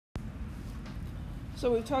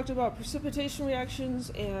So we've talked about precipitation reactions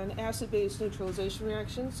and acid-base neutralization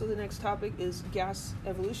reactions. So the next topic is gas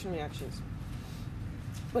evolution reactions.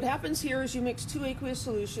 What happens here is you mix two aqueous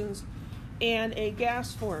solutions and a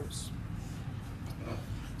gas forms.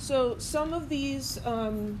 So some of these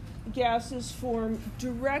gases form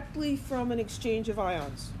directly from an exchange of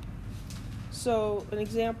ions. So an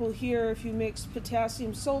example here, if you mix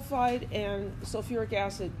potassium sulfide and sulfuric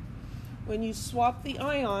acid, when you swap the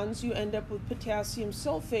ions, you end up with potassium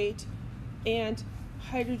sulfate and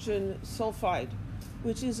hydrogen sulfide,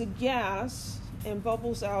 which is a gas and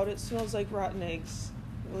bubbles out. It smells like rotten eggs,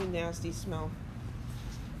 really nasty smell.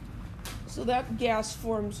 So that gas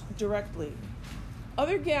forms directly.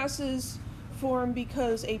 Other gases form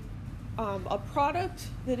because a product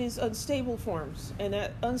that is unstable forms, and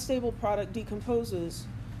that unstable product decomposes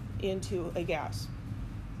into a gas.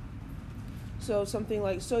 So something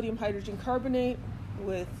like sodium hydrogen carbonate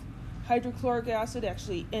with hydrochloric acid,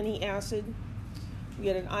 actually any acid. We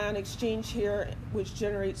get an ion exchange here which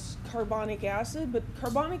generates carbonic acid, but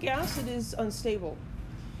carbonic acid is unstable.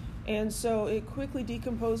 And so it quickly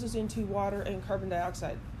decomposes into water and carbon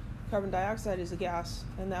dioxide. Carbon dioxide is a gas,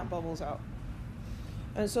 and that bubbles out.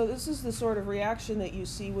 And so this is the sort of reaction that you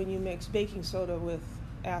see when you mix baking soda with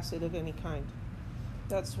acid of any kind.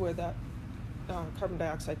 That's where that carbon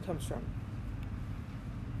dioxide comes from.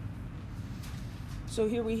 So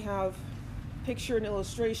here we have picture and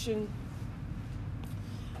illustration.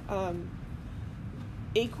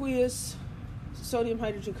 Aqueous sodium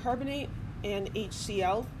hydrogen carbonate and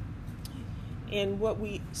HCl. And what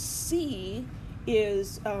we see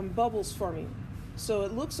is bubbles forming. So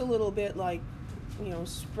it looks a little bit like,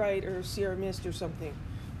 Sprite or Sierra Mist or something,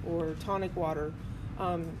 or tonic water.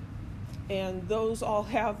 And those all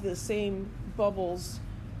have the same bubbles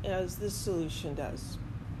as this solution does.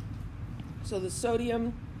 So the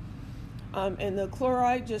sodium and the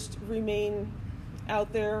chloride just remain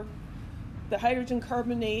out there. The hydrogen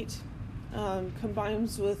carbonate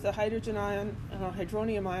combines with the hydrogen ion,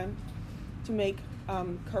 hydronium ion, to make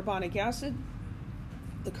carbonic acid.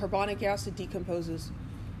 The carbonic acid decomposes,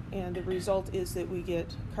 and the result is that we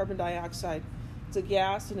get carbon dioxide. It's a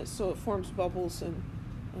gas, and so it forms bubbles and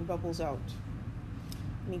bubbles out.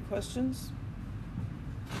 Any questions?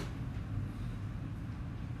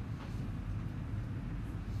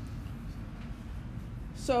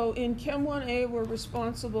 So in Chem 1A, we're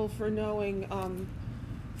responsible for knowing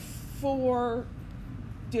 4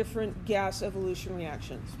 different gas evolution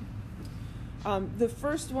reactions. The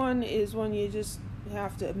first one is one you just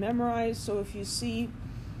have to memorize. So if you see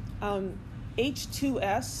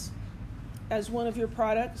H2S as one of your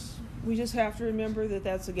products, we just have to remember that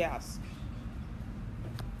that's a gas.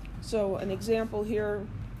 So an example here,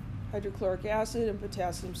 hydrochloric acid and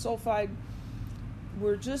potassium sulfide.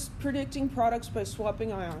 We're just predicting products by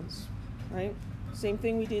swapping ions, right? Same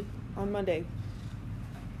thing we did on Monday.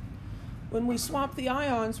 When we swap the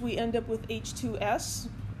ions, we end up with H2S,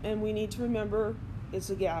 and we need to remember it's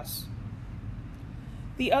a gas.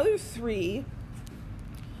 The other 3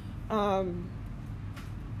 are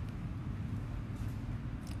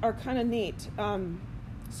kind of neat.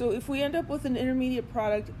 So if we end up with an intermediate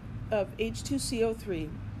product of H2CO3,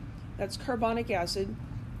 that's carbonic acid,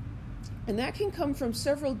 and that can come from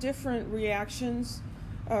several different reactions,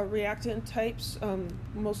 reactant types,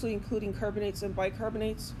 mostly including carbonates and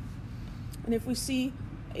bicarbonates. And if we see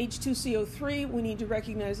H2CO3, we need to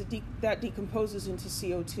recognize that that decomposes into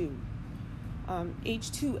CO2.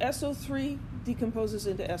 H2SO3 decomposes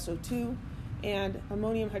into SO2, and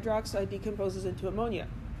ammonium hydroxide decomposes into ammonia.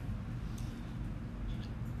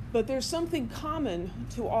 But there's something common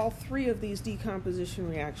to all 3 of these decomposition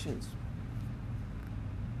reactions.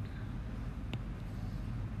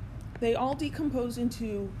 They all decompose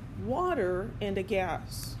into water and a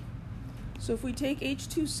gas. So if we take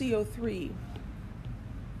H2CO3,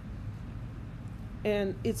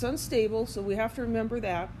 and it's unstable, so we have to remember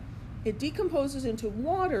that, it decomposes into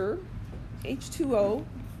water, H2O,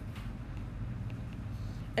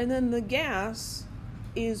 and then the gas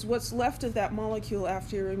is what's left of that molecule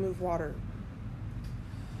after you remove water.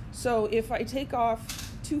 So if I take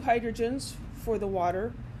off 2 hydrogens for the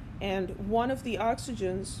water and 1 of the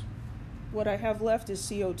oxygens, what I have left is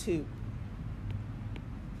CO2.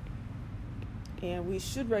 And we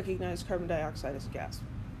should recognize carbon dioxide as a gas.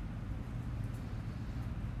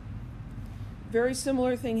 Very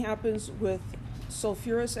similar thing happens with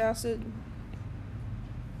sulfurous acid,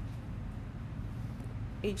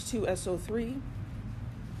 H2SO3.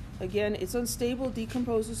 Again, it's unstable,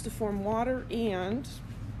 decomposes to form water, and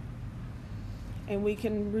we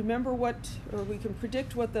can remember we can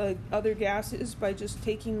predict what the other gas is by just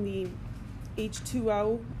taking the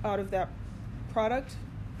H2O out of that product,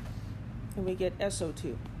 and we get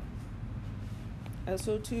SO2.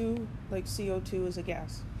 SO2, like CO2, is a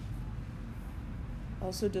gas.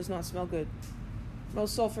 Also does not smell good.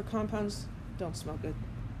 Most sulfur compounds don't smell good.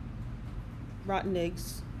 Rotten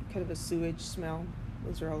eggs, kind of a sewage smell.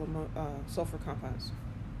 Those are all sulfur compounds.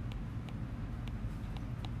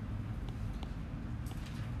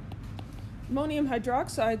 Ammonium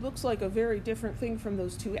hydroxide looks like a very different thing from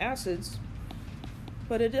those two acids,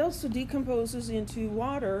 but it also decomposes into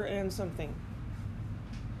water and something.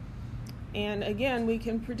 And again, we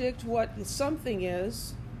can predict what the something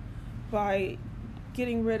is by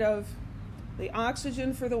getting rid of the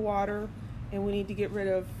oxygen for the water, and we need to get rid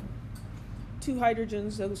of 2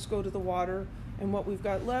 hydrogens. Those go to the water, and what we've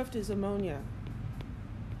got left is ammonia.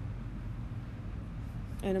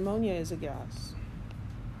 And ammonia is a gas.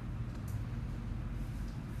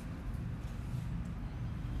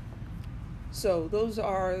 So those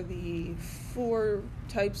are the 4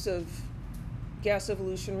 types of gas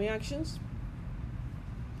evolution reactions.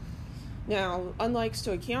 Now, unlike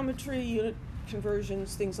stoichiometry, unit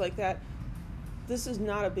conversions, things like that, this is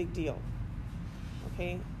not a big deal.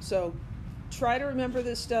 Okay, so try to remember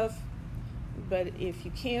this stuff, but if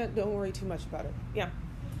you can't, don't worry too much about it. Yeah.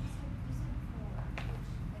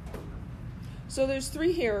 So there's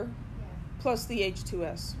 3 here, plus the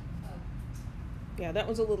H2S. Yeah, that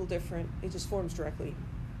one's a little different. It just forms directly.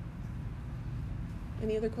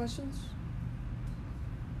 Any other questions?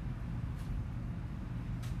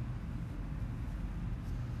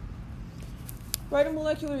 Write a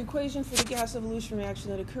molecular equation for the gas evolution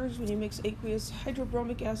reaction that occurs when you mix aqueous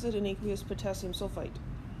hydrobromic acid and aqueous potassium sulfite.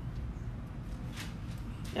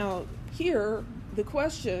 Now, here, the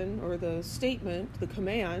question, or the statement, the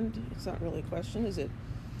command, it's not really a question, is it?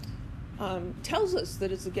 Tells us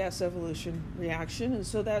that it's a gas evolution reaction, and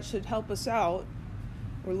so that should help us out.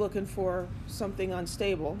 We're looking for something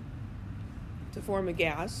unstable to form a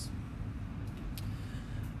gas.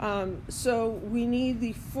 So we need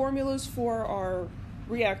the formulas for our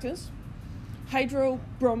reactants.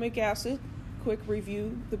 Hydrobromic acid, quick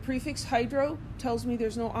review. The prefix hydro tells me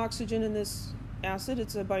there's no oxygen in this acid.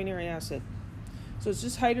 It's a binary acid. So it's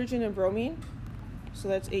just hydrogen and bromine. So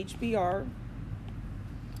that's HBr.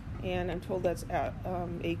 And I'm told that's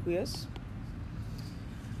aqueous.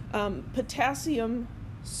 Potassium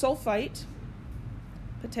sulfite.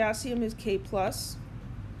 Potassium is K+.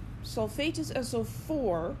 Sulfate is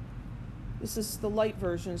SO4. This is the light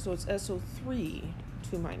version, so it's SO3,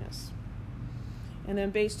 2-. And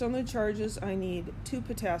then based on the charges, I need 2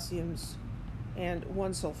 potassiums and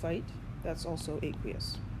 1 sulfite. That's also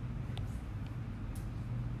aqueous.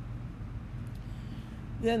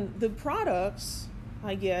 Then the products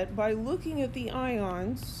I get by looking at the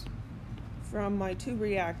ions from my 2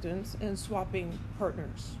 reactants and swapping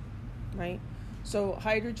partners, right? So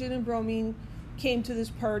hydrogen and bromine came to this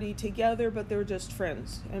party together, but they're just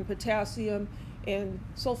friends. And potassium and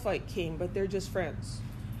sulfite came, but they're just friends.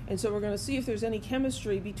 And so we're going to see if there's any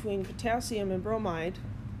chemistry between potassium and bromide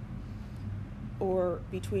or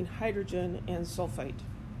between hydrogen and sulfite.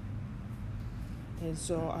 And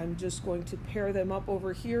so I'm just going to pair them up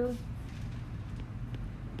over here.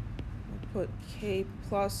 I'll put K+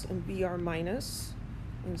 and Br-.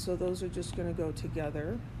 And so those are just going to go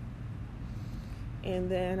together.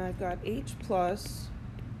 And then I've got H+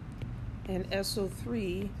 and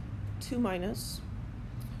SO3, 2-.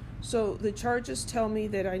 So the charges tell me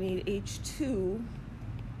that I need H2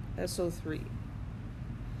 SO3.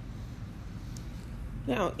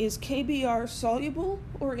 Now, is KBr soluble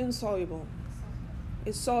or insoluble?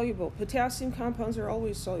 It's soluble. Potassium compounds are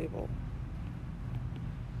always soluble.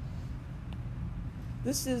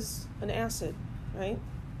 This is an acid, right?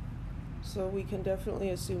 So we can definitely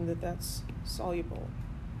assume that that's soluble.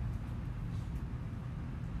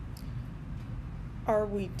 Are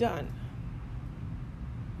we done?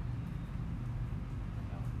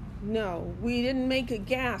 No, we didn't make a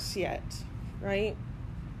gas yet, right?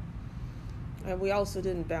 And we also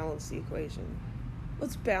didn't balance the equation.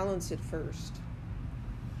 Let's balance it first.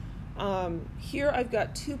 Here I've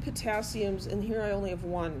got 2 potassiums, and here I only have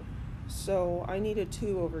 1. So I need a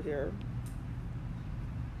 2 over here.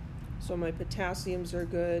 So my potassiums are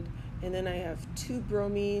good. And then I have 2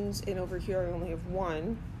 bromines, and over here I only have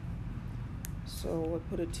 1. So I'll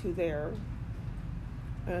put a 2 there.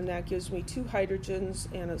 And that gives me 2 hydrogens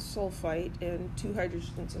and a sulfite, and 2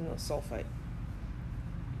 hydrogens and a sulfite.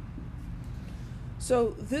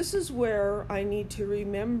 So this is where I need to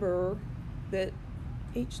remember that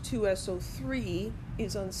H2SO3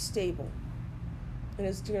 is unstable. And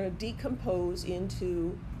it's going to decompose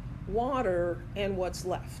into water and what's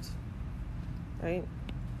left. right?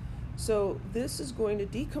 So this is going to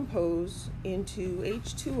decompose into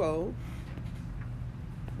H2O,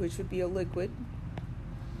 which would be a liquid.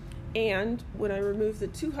 And when I remove the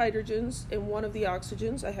 2 hydrogens and 1 of the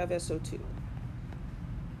oxygens, I have SO2.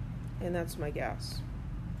 And that's my gas.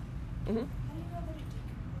 Mm-hmm. How do you know that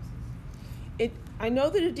it decomposes? I know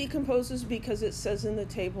that it decomposes because it says in the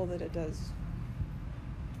table that it does.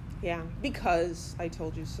 Yeah, because I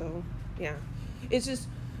told you so. Yeah. It's just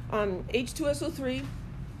H2SO3,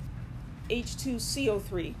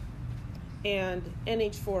 H2CO3, and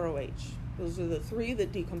NH4OH. Those are the 3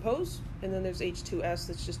 that decompose, and then there's H2S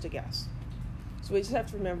that's just a gas. So we just have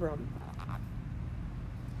to remember them.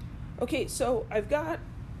 Okay, so I've got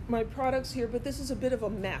my products here, but this is a bit of a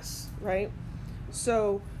mess, right?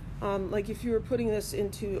 So like if you were putting this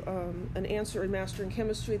into an answer in Master in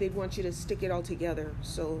Chemistry, they'd want you to stick it all together.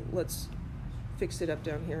 So let's fix it up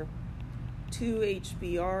down here.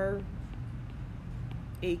 2HBr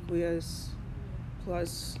aqueous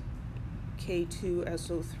plus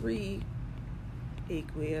K2SO3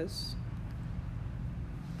 aqueous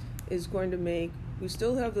is going to make, we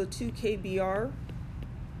still have the 2KBr,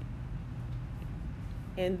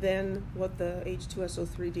 and then what the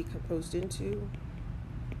H2SO3 decomposed into,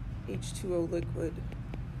 H2O liquid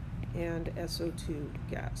and SO2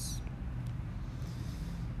 gas.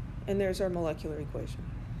 And there's our molecular equation.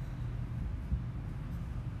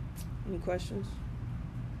 Any questions?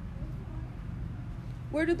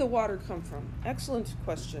 Where did the water come from? Excellent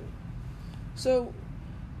question. So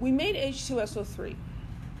we made H2SO3,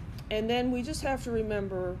 and then we just have to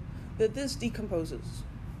remember that this decomposes.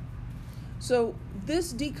 So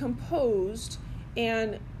this decomposed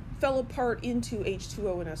and fell apart into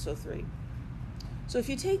H2O and SO3. So if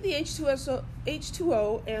you take the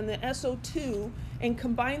H2O and the SO2 and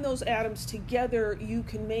combine those atoms together, you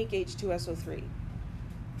can make H2SO3.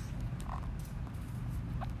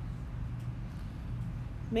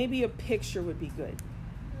 Maybe a picture would be good.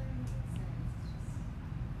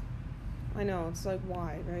 I know, it's like,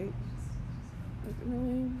 why, right? Like,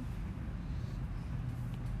 really?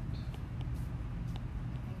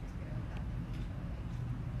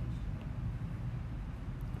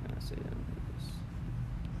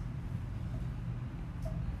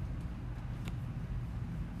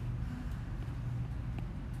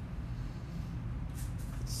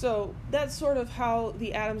 So that's sort of how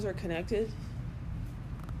the atoms are connected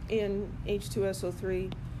in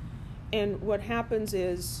H2SO3. And what happens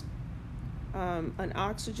is an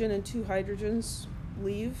oxygen and 2 hydrogens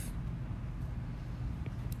leave,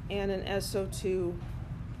 and an SO2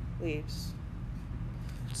 leaves.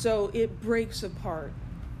 So it breaks apart.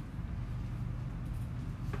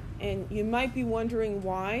 And you might be wondering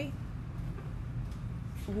why.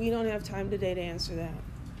 We don't have time today to answer that.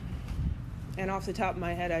 And off the top of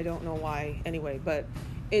my head, I don't know why anyway, but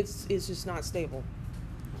it's just not stable.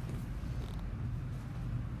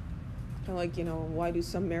 Kind of like, why do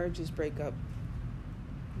some marriages break up?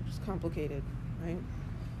 It's complicated, right?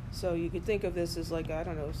 So you could think of this as like, I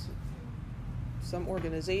don't know, some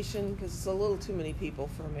organization, because it's a little too many people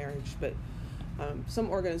for a marriage, but some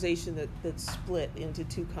organization that's split into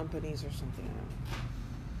 2 companies or something. I don't know.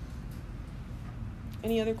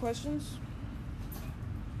 Any other questions?